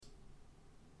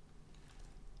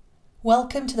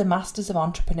Welcome to the Masters of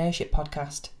Entrepreneurship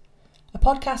Podcast, a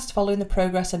podcast following the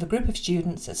progress of a group of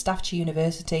students at Staffordshire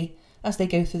University as they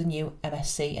go through the new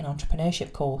MSc in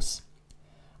Entrepreneurship course.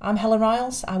 I'm Helen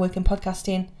Ryles, I work in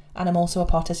podcasting and I'm also a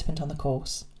participant on the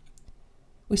course.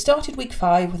 We started week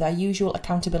 5 with our usual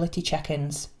accountability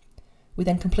check-ins. We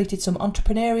then completed some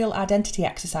entrepreneurial identity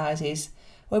exercises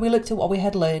where we looked at what we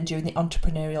had learned during the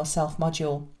Entrepreneurial Self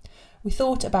module. We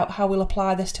thought about how we'll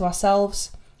apply this to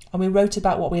ourselves, and we wrote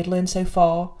about what we had learned so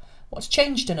far, what's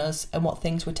changed in us and what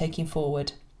things we're taking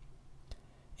forward.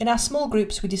 In our small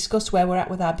groups we discussed where we're at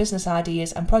with our business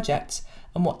ideas and projects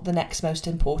and what the next most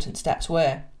important steps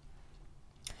were.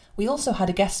 We also had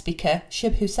a guest speaker,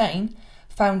 Shib Hussain,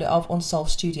 founder of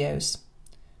Unsolved Studios.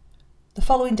 The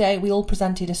following day we all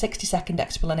presented a 60-second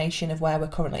explanation of where we're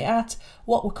currently at,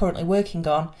 what we're currently working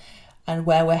on and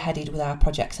where we're headed with our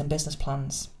projects and business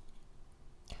plans.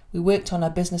 We worked on our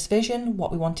business vision,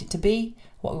 what we want it to be,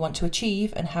 what we want to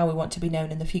achieve and how we want to be known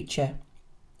in the future.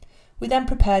 We then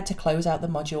prepared to close out the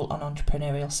module on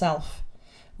Entrepreneurial Self.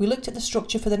 We looked at the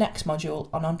structure for the next module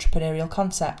on Entrepreneurial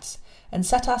Concepts and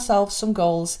set ourselves some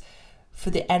goals for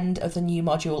the end of the new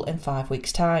module in 5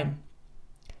 weeks' time.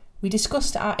 We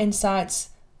discussed our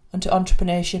insights into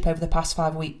entrepreneurship over the past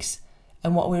 5 weeks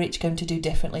and what we're each going to do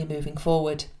differently moving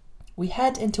forward. We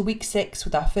head into week 6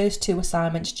 with our first 2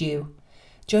 assignments due.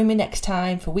 Join me next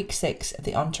time for week 6 of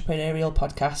the Entrepreneurial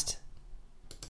Podcast.